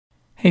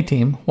Hey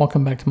team,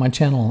 welcome back to my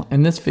channel.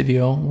 In this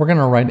video, we're going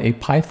to write a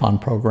Python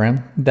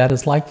program that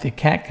is like the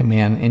cat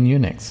command in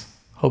Unix.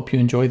 Hope you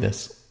enjoy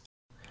this.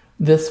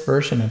 This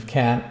version of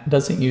cat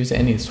doesn't use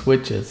any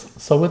switches,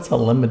 so it's a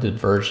limited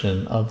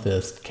version of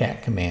this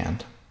cat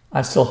command.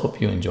 I still hope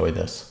you enjoy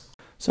this.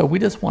 So we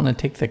just want to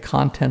take the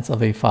contents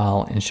of a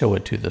file and show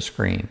it to the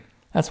screen.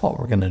 That's what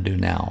we're going to do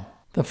now.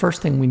 The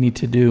first thing we need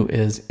to do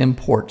is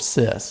import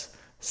sys.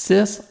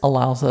 Sys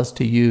allows us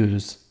to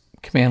use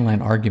command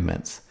line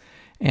arguments.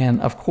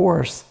 And of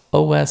course,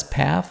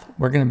 os.path,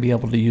 we're going to be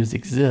able to use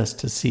exist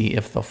to see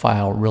if the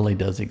file really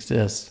does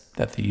exist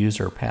that the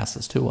user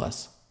passes to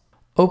us.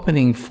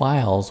 Opening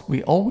files,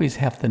 we always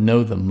have to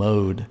know the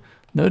mode.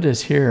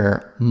 Notice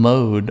here,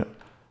 mode,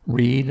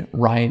 read,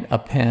 write,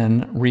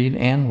 append, read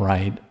and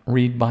write,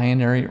 read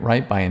binary,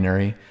 write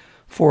binary.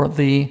 For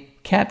the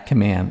cat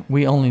command,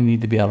 we only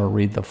need to be able to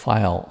read the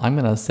file. I'm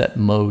going to set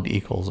mode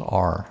equals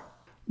R.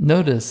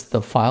 Notice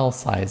the file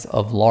size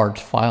of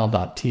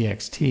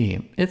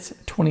largefile.txt. It's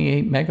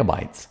 28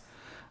 megabytes.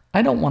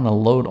 I don't want to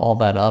load all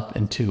that up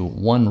into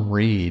one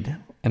read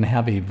and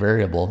have a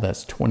variable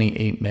that's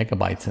 28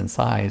 megabytes in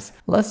size.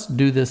 Let's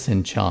do this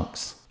in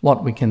chunks.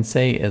 What we can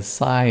say is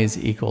size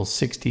equals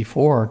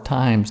 64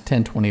 times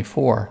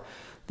 1024.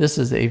 This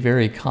is a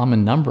very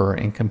common number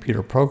in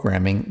computer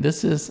programming.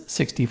 This is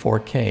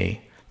 64K.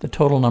 The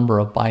total number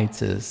of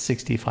bytes is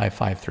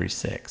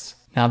 65536.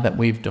 Now that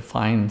we've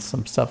defined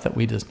some stuff that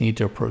we just need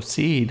to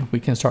proceed, we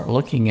can start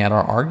looking at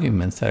our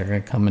arguments that are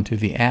going to come into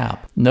the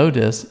app.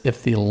 Notice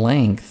if the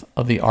length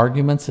of the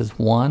arguments is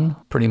 1,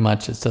 pretty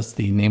much it's just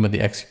the name of the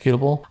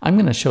executable, I'm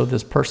going to show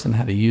this person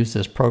how to use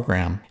this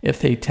program. If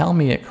they tell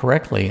me it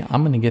correctly,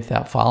 I'm going to get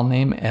that file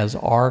name as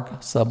arg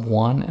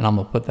sub1 and I'm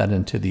going to put that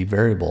into the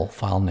variable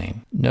file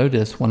name.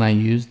 Notice when I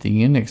use the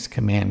Unix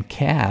command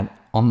cat,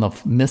 on the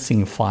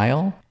missing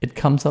file, it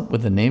comes up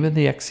with the name of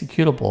the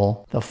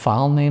executable, the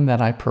file name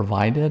that I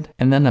provided,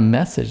 and then a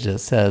message that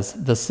says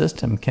the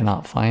system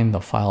cannot find the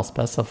file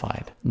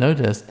specified.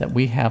 Notice that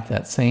we have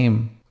that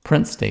same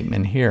print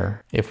statement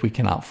here if we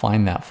cannot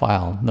find that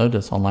file.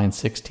 Notice on line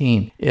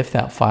 16, if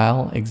that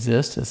file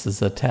exists, this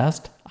is a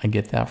test, I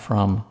get that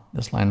from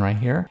this line right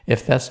here.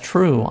 If that's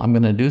true, I'm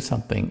going to do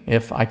something.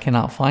 If I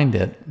cannot find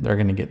it, they're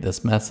going to get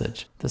this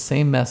message. The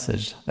same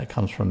message that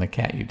comes from the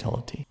cat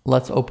utility.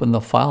 Let's open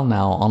the file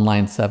now on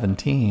line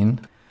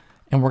 17,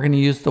 and we're going to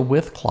use the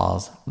with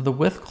clause. The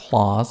with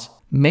clause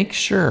makes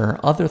sure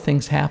other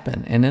things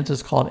happen, and it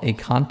is called a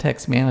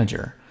context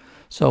manager.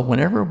 So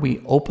whenever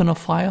we open a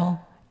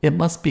file, it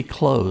must be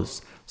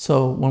closed.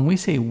 So when we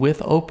say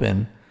with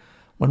open,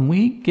 when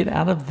we get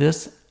out of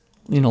this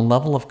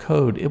level of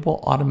code, it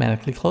will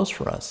automatically close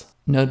for us.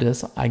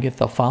 Notice I get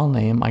the file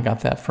name, I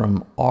got that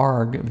from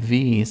arg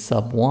v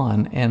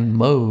sub1, and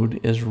mode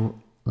is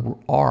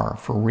R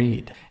for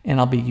read. And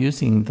I'll be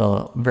using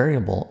the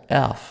variable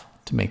f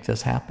to make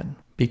this happen.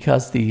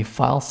 Because the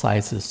file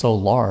size is so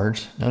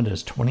large,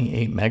 notice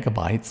 28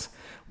 megabytes,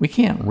 we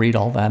can't read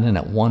all that in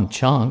at one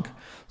chunk.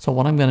 So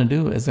what I'm going to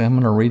do is I'm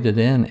going to read it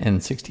in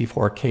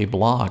 64K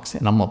blocks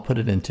and I'm going to put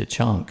it into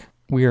chunk.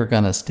 We are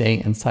going to stay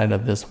inside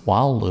of this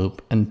while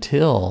loop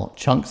until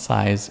chunk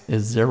size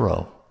is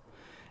 0.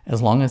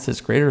 As long as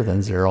it's greater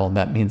than 0,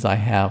 that means I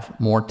have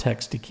more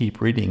text to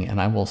keep reading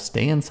and I will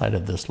stay inside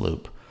of this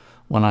loop.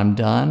 When I'm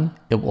done,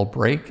 it will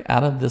break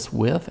out of this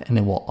with and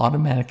it will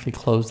automatically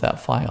close that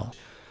file.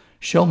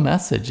 Show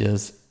message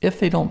is if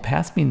they don't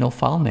pass me no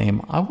file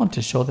name, I want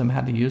to show them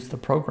how to use the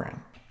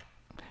program.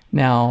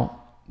 Now,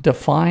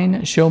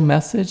 define show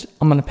message,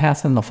 I'm going to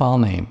pass in the file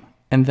name.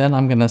 And then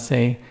I'm going to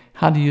say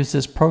how to use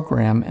this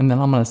program. And then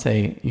I'm going to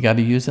say, you got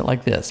to use it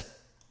like this.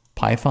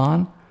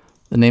 Python,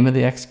 the name of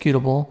the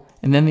executable,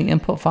 and then the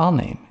input file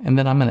name. And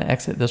then I'm going to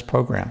exit this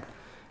program.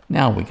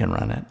 Now we can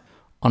run it.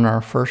 On our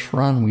first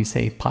run, we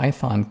say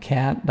python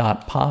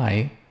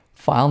cat.py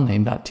file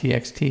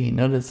name.txt.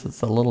 Notice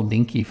it's a little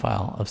dinky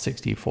file of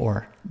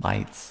 64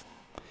 bytes.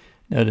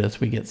 Notice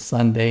we get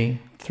Sunday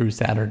through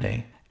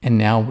Saturday. And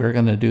now we're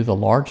going to do the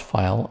large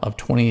file of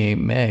 28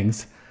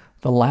 megs.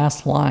 The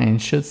last line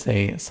should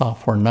say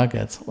software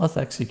nuggets. Let's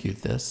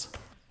execute this.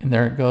 And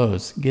there it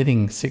goes,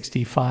 getting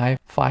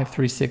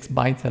 65536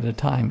 bytes at a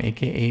time,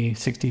 aka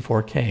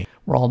 64K.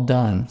 We're all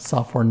done.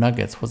 Software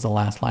nuggets was the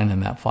last line in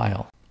that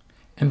file.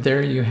 And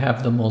there you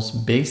have the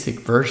most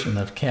basic version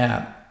of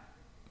cat,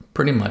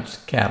 pretty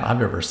much cat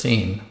I've ever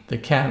seen. The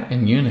cat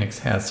in Unix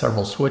has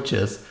several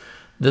switches.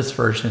 This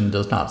version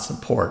does not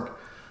support.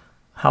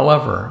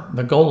 However,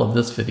 the goal of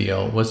this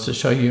video was to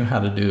show you how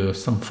to do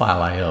some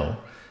file I/O.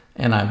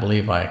 And I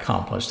believe I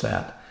accomplished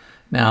that.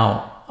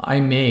 Now,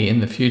 I may in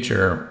the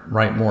future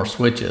write more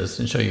switches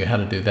and show you how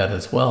to do that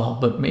as well,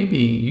 but maybe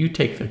you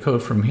take the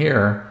code from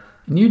here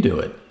and you do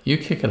it. You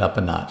kick it up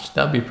a notch.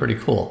 That'd be pretty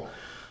cool.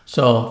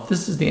 So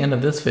this is the end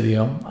of this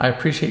video. I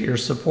appreciate your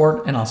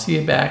support and I'll see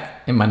you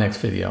back in my next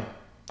video.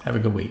 Have a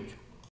good week.